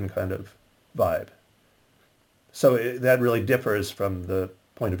deregulation kind of vibe. So that really differs from the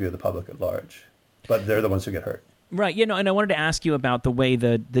point of view of the public at large. But they're the ones who get hurt. Right. And I wanted to ask you about the way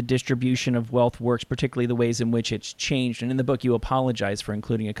the distribution of wealth works, particularly the ways in which it's changed. And in the book, you apologize for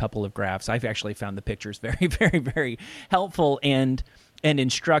including a couple of graphs. I've actually found the pictures very, very, very helpful and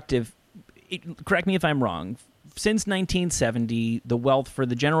instructive. Correct me if I'm wrong. Since 1970, the wealth for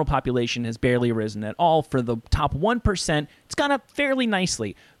the general population has barely risen at all. For the top 1%, it's gone up fairly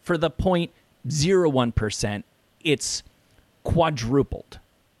nicely. For the 0.01%, it's quadrupled.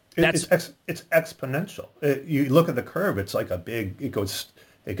 It's exponential. You look at the curve; it's like it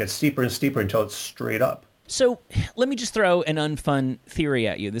gets steeper and steeper until it's straight up. So let me just throw an unfun theory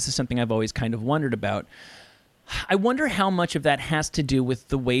at you. This is something I've always kind of wondered about. I wonder how much of that has to do with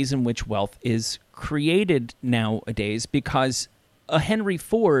the ways in which wealth is created nowadays, because a Henry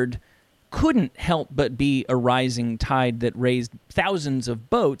Ford couldn't help but be a rising tide that raised thousands of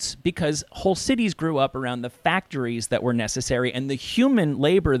boats, because whole cities grew up around the factories that were necessary and the human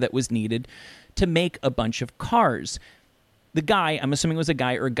labor that was needed to make a bunch of cars. The guy, I'm assuming it was a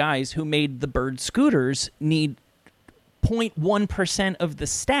guy or guys who made the Bird scooters, need 0.1% of the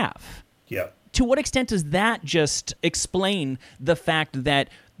staff. Yeah. To what extent does that just explain the fact that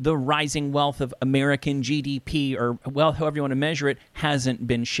the rising wealth of American GDP, or wealth, however you want to measure it, hasn't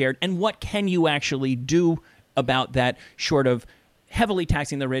been shared? And what can you actually do about that, short of heavily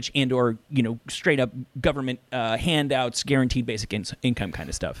taxing the rich and or, straight up government handouts, guaranteed basic income kind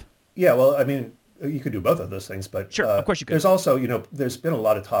of stuff? Yeah, well, I mean, you could do both of those things, but sure, of course you could. There's also, there's been a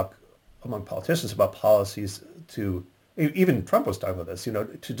lot of talk among politicians about policies to, even Trump was talking about this,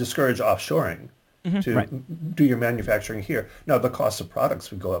 to discourage offshoring. To do your manufacturing here. Now, the cost of products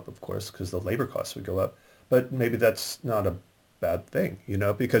would go up, of course, because the labor costs would go up. But maybe that's not a bad thing,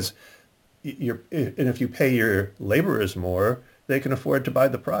 because and if you pay your laborers more, they can afford to buy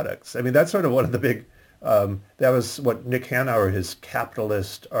the products. I mean, that's sort of one of the big, that was what Nick Hanauer, his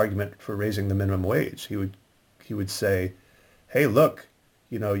capitalist argument for raising the minimum wage. He would say, hey, look,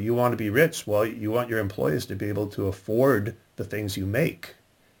 you want to be rich. Well, you want your employees to be able to afford the things you make,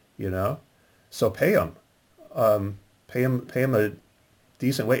 So pay them a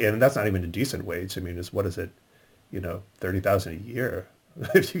decent wage, and that's not even a decent wage. I mean, what is it? $30,000 a year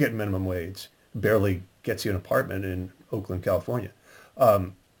if you get minimum wage. Barely gets you an apartment in Oakland, California.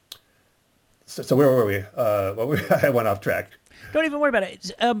 So where were we? I went off track. Don't even worry about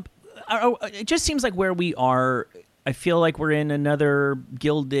it. It just seems like where we are, I feel like we're in another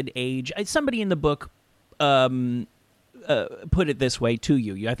Gilded Age. Somebody in the book put it this way to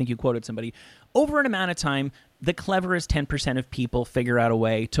you. I think you quoted somebody. Over an amount of time, the cleverest 10% of people figure out a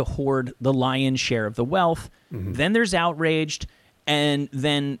way to hoard the lion's share of the wealth. Mm-hmm. Then there's outraged, and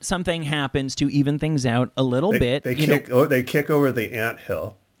then something happens to even things out a little bit. They kick over the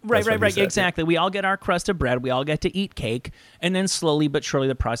anthill. Right, exactly. We all get our crust of bread. We all get to eat cake, and then slowly but surely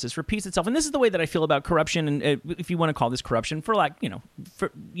the process repeats itself. And this is the way that I feel about corruption, and if you want to call this corruption,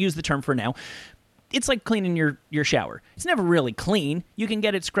 use the term for now. It's like cleaning your shower. It's never really clean. You can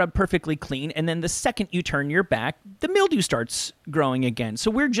get it scrubbed perfectly clean, and then the second you turn your back, the mildew starts growing again. So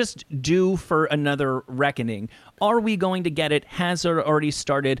we're just due for another reckoning. Are we going to get it? Has it already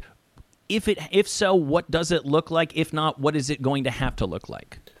started? If so, what does it look like? If not, what is it going to have to look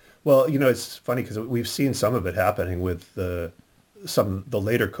like? Well, it's funny because we've seen some of it happening with the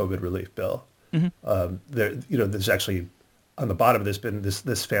later COVID relief bill. Mm-hmm. There's actually on the bottom of this been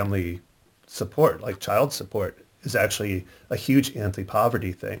this family support, like child support, is actually a huge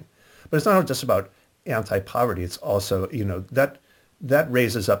anti-poverty thing. But it's not just about anti-poverty. It's also, that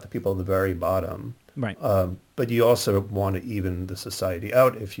raises up the people at the very bottom. Right. But you also want to even the society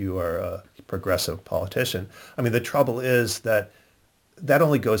out if you are a progressive politician. I mean, the trouble is that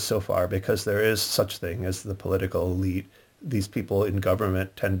only goes so far because there is such thing as the political elite. These people in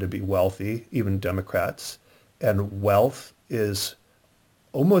government tend to be wealthy, even Democrats, and wealth is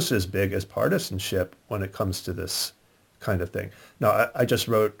almost as big as partisanship when it comes to this kind of thing. Now, I just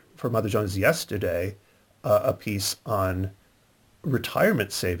wrote for Mother Jones yesterday a piece on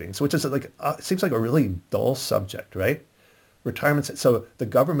retirement savings, which is seems like a really dull subject, right? retirement. So the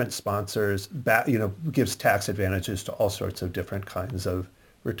government sponsors, gives tax advantages to all sorts of different kinds of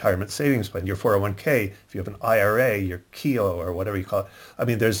retirement savings plan. Your 401k, if you have an IRA, your KEO or whatever you call it. I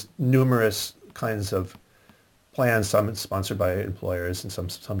mean, there's numerous kinds of plans, some sponsored by employers and some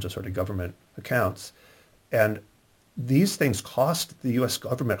just sort of government accounts. And these things cost the U.S.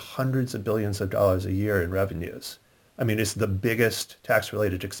 government hundreds of billions of dollars a year in revenues. I mean, it's the biggest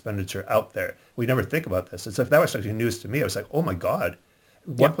tax-related expenditure out there. We never think about this. As if that was something news to me. I was like, oh my God,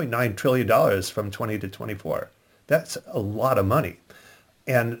 $1.9 trillion from 20 to 24. That's a lot of money.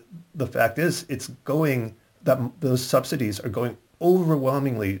 And the fact is, those subsidies are going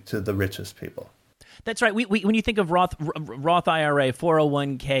overwhelmingly to the richest people. That's right. When you think of Roth IRA,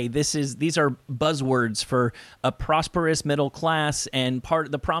 401k, these are buzzwords for a prosperous middle class and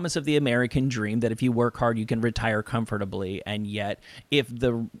the promise of the American dream that if you work hard, you can retire comfortably. And yet, if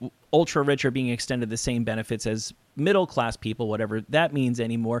the ultra rich are being extended the same benefits as middle class people, whatever that means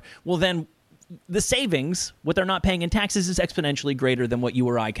anymore, well then the savings, what they're not paying in taxes, is exponentially greater than what you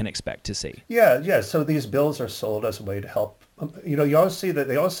or I can expect to see. Yeah. So these bills are sold as a way to help. You always see that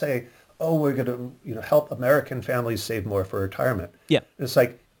they always say, oh, we're going to help American families save more for retirement. Yeah. It's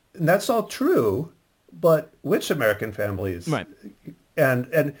like, and that's all true, but which American families? Right.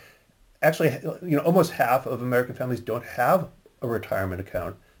 And actually, almost half of American families don't have a retirement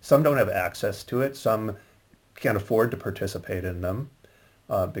account. Some don't have access to it. Some can't afford to participate in them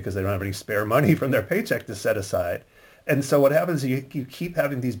because they don't have any spare money from their paycheck to set aside. And so what happens is you keep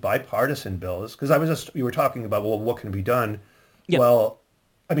having these bipartisan bills, because you were talking about, well, what can be done? Yep. Well,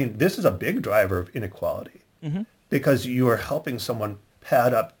 I mean, this is a big driver of inequality because you are helping someone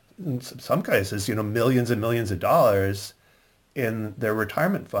pad up, in some cases, millions and millions of dollars in their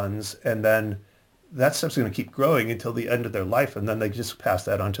retirement funds. And then that stuff's going to keep growing until the end of their life. And then they just pass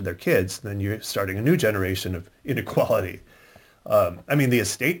that on to their kids. And then you're starting a new generation of inequality. I mean, the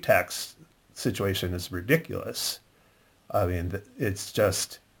estate tax situation is ridiculous. I mean, it's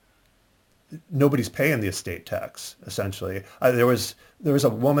just... nobody's paying the estate tax, essentially. There was a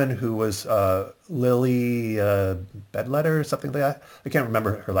woman who was Lily Bedletter or something like that. I can't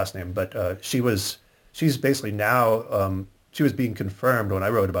remember her last name, but she's basically now, she was being confirmed when I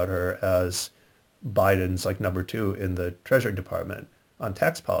wrote about her as Biden's number 2 in the Treasury Department on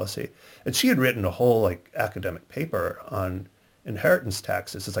tax policy. And she had written a whole academic paper on inheritance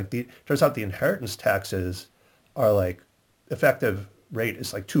taxes. It's turns out the inheritance taxes are effective rate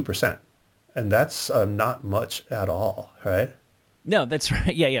is 2%. And that's not much at all, right? No, that's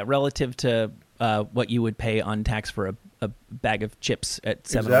right. Yeah. Relative to what you would pay on tax for a bag of chips at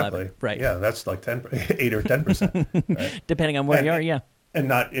 7-Eleven. Exactly. Right. Yeah, that's 8 or 10%. Right? Depending on where you are, yeah. And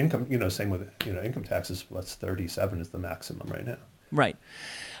not income, same with, income taxes, 37 is the maximum right now. Right.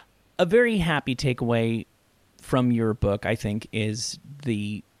 A very happy takeaway from your book, I think, is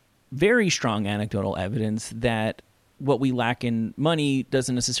the very strong anecdotal evidence that what we lack in money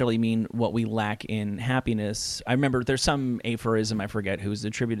doesn't necessarily mean what we lack in happiness. I remember there's some aphorism, I forget who's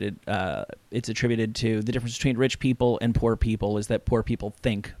attributed, it's attributed to the difference between rich people and poor people is that poor people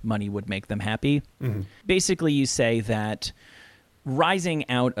think money would make them happy. Mm-hmm. Basically, you say that rising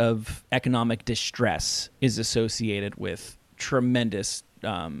out of economic distress is associated with tremendous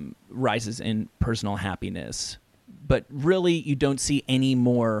rises in personal happiness. But really, you don't see any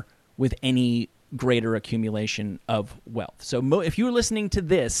more with any greater accumulation of wealth. So if you're listening to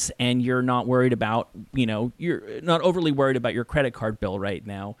this and you're not worried about, you're not overly worried about your credit card bill right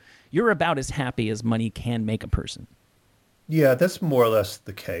now, you're about as happy as money can make a person. Yeah, that's more or less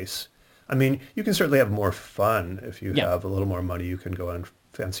the case. I mean, you can certainly have more fun if you have a little more money. You can go on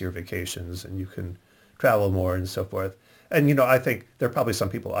fancier vacations and you can travel more and so forth. And, I think there are probably some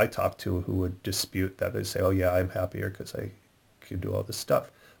people I talk to who would dispute that. They say, oh, yeah, I'm happier because I can do all this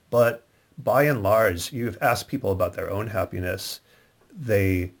stuff. But by and large, you've asked people about their own happiness.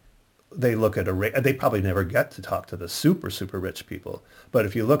 They look at they probably never get to talk to the super, super rich people. But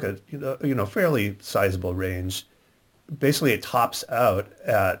if you look at, fairly sizable range, basically it tops out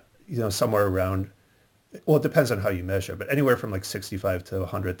at, somewhere around, well, it depends on how you measure, but anywhere from $65,000 to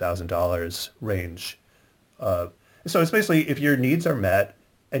 $100,000 range. So it's basically if your needs are met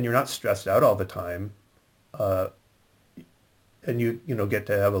and you're not stressed out all the time, and you get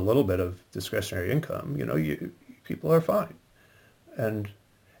to have a little bit of discretionary income, people are fine. And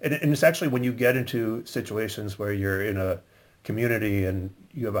it's actually when you get into situations where you're in a community and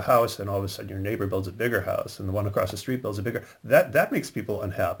you have a house and all of a sudden your neighbor builds a bigger house and the one across the street builds a bigger, that makes people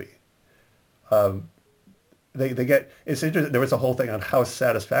unhappy. They get, it's interesting, there was a whole thing on house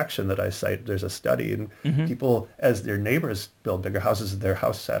satisfaction that I cite. There's a study and people, as their neighbors build bigger houses, their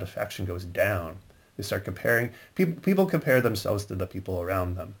house satisfaction goes down. They start comparing. People compare themselves to the people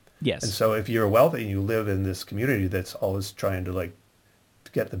around them. Yes. And so if you're wealthy and you live in this community that's always trying to like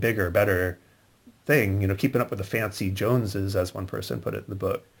get the bigger, better thing, keeping up with the fancy Joneses, as one person put it in the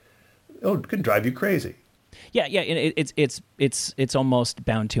book, it can drive you crazy. Yeah, and it's almost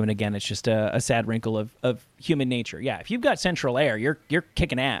bound to, and again, it's just a sad wrinkle of human nature. Yeah, if you've got central air, you're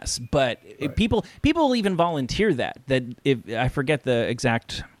kicking ass. But Right. people will even volunteer that if I forget the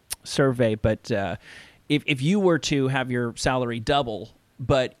exact survey, but if you were to have your salary double,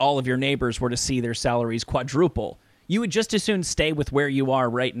 but all of your neighbors were to see their salaries quadruple, you would just as soon stay with where you are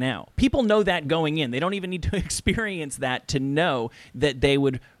right now. People know that going in. They don't even need to experience that to know that they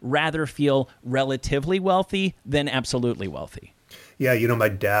would rather feel relatively wealthy than absolutely wealthy. Yeah, my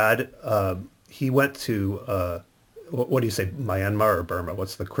dad, he went to, what do you say, Myanmar or Burma?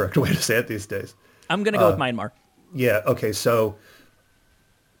 What's the correct way to say it these days? I'm going to go with Myanmar. Yeah, okay, so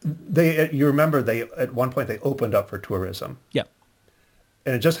you remember at one point they opened up for tourism. Yeah.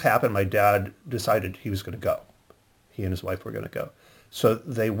 And it just happened, my dad decided he was going to go. He and his wife were going to go. So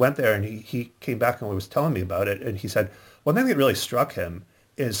they went there, and he came back and was telling me about it. And he said, one thing that really struck him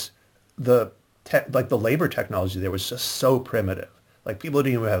is the labor technology there was just so primitive. Like people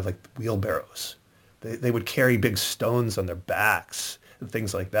didn't even have like wheelbarrows. They would carry big stones on their backs and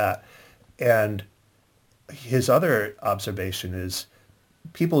things like that. And his other observation is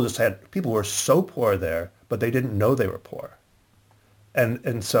people were so poor there, but they didn't know they were poor.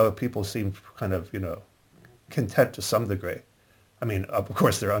 And so people seemed kind of, content to some degree. I mean, of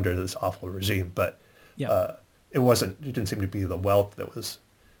course, they're under this awful regime, but Yeah. It didn't seem to be the wealth that was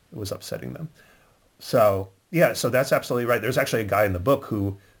upsetting them. So, yeah, so that's absolutely right. There's actually a guy in the book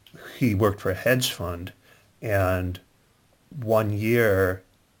who he worked for a hedge fund, and one year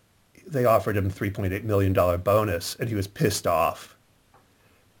they offered him $3.8 million bonus, and he was pissed off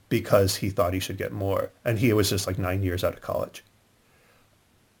because he thought he should get more. And he was just like 9 years out of college.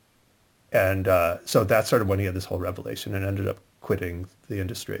 And so that's sort of when he had this whole revelation and ended up quitting the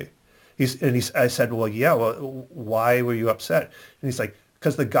industry. I said, well, why were you upset? And he's like,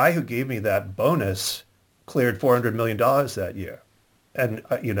 because the guy who gave me that bonus cleared $400 million that year. And,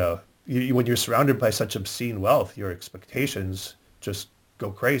 when you're surrounded by such obscene wealth, your expectations just go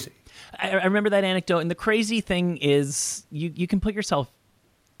crazy. I remember that anecdote. And the crazy thing is you can put yourself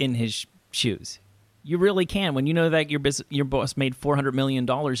in his shoes. You really can. When you know that your boss made $400 million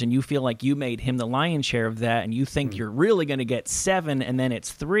and you feel like you made him the lion's share of that, and you think you're really going to get 7 and then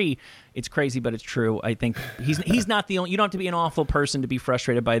it's 3, it's crazy, but it's true. I think he's not the only. You don't have to be an awful person to be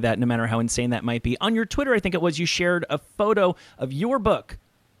frustrated by that, no matter how insane that might be. On your Twitter, I think it was, you shared a photo of your book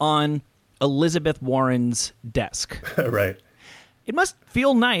on Elizabeth Warren's desk. Right. It must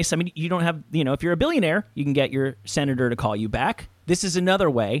feel nice. I mean, you don't have, if you're a billionaire, you can get your senator to call you back. This is another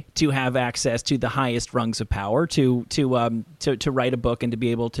way to have access to the highest rungs of power, to write a book and to be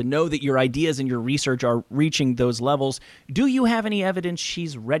able to know that your ideas and your research are reaching those levels. Do you have any evidence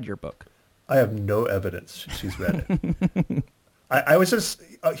she's read your book? I have no evidence she's read it. I was just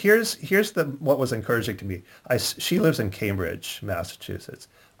here's what was encouraging to me. She lives in Cambridge, Massachusetts.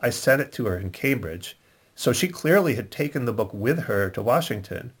 I sent it to her in Cambridge, so she clearly had taken the book with her to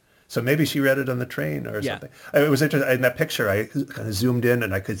Washington. So maybe she read it on the train or something. It was interesting. In that picture, I kind of zoomed in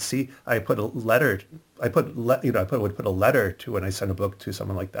and I could see. I put a letter. I would put a letter to when I sent a book to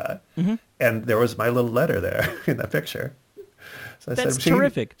someone like that, and there was my little letter there in that picture. So That's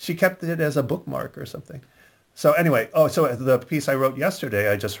terrific. She kept it as a bookmark or something. So anyway, so the piece I wrote yesterday,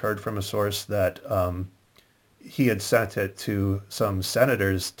 I just heard from a source that he had sent it to some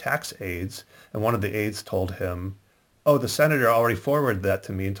senators' tax aides, and one of the aides told him, "Oh, the senator already forwarded that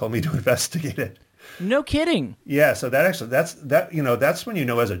to me and told me to investigate it." No kidding. Yeah, so that's when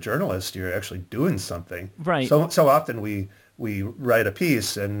as a journalist you're actually doing something. Right. So often we write a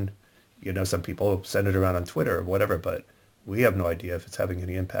piece and some people send it around on Twitter or whatever, but we have no idea if it's having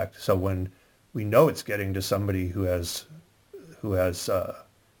any impact. So when we know it's getting to somebody who has the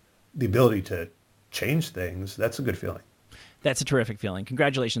ability to change things, that's a good feeling. That's a terrific feeling.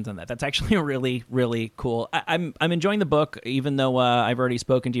 Congratulations on that. That's actually really, really cool. I'm enjoying the book, even though I've already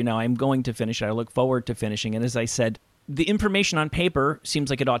spoken to you now. I'm going to finish it. I look forward to finishing it. As I said, the information on paper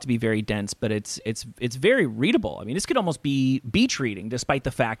seems like it ought to be very dense, but it's very readable. I mean, this could almost be beach reading, despite the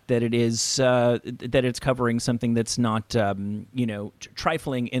fact that it is that it's covering something that's not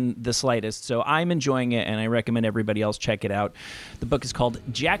trifling in the slightest. So I'm enjoying it, and I recommend everybody else check it out. The book is called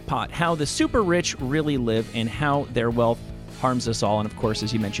Jackpot: How the Super Rich Really Live and How Their Wealth Harms Us All. And of course,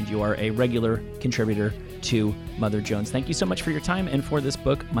 as you mentioned, you are a regular contributor to Mother Jones. Thank you so much for your time and for this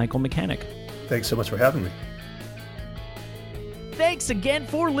book, Michael Mechanic. Thanks so much for having me. thanks again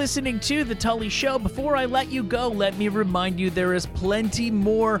for listening to The Tully Show. Before I let you go, let me remind you there is plenty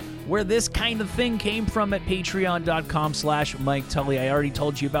more where this kind of thing came from at patreon.com/Mike Tully. I already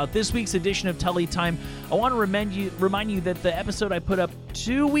told you about this week's edition of Tully Time. I want to remind you that the episode I put up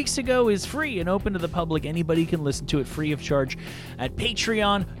 2 weeks ago is free and open to the public. Anybody can listen to it free of charge at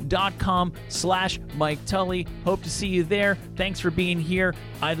patreon.com/Mike Tully. Hope to see you there. Thanks for being here,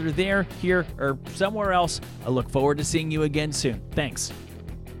 either there, here, or somewhere else. I look forward to seeing you again soon. Thanks.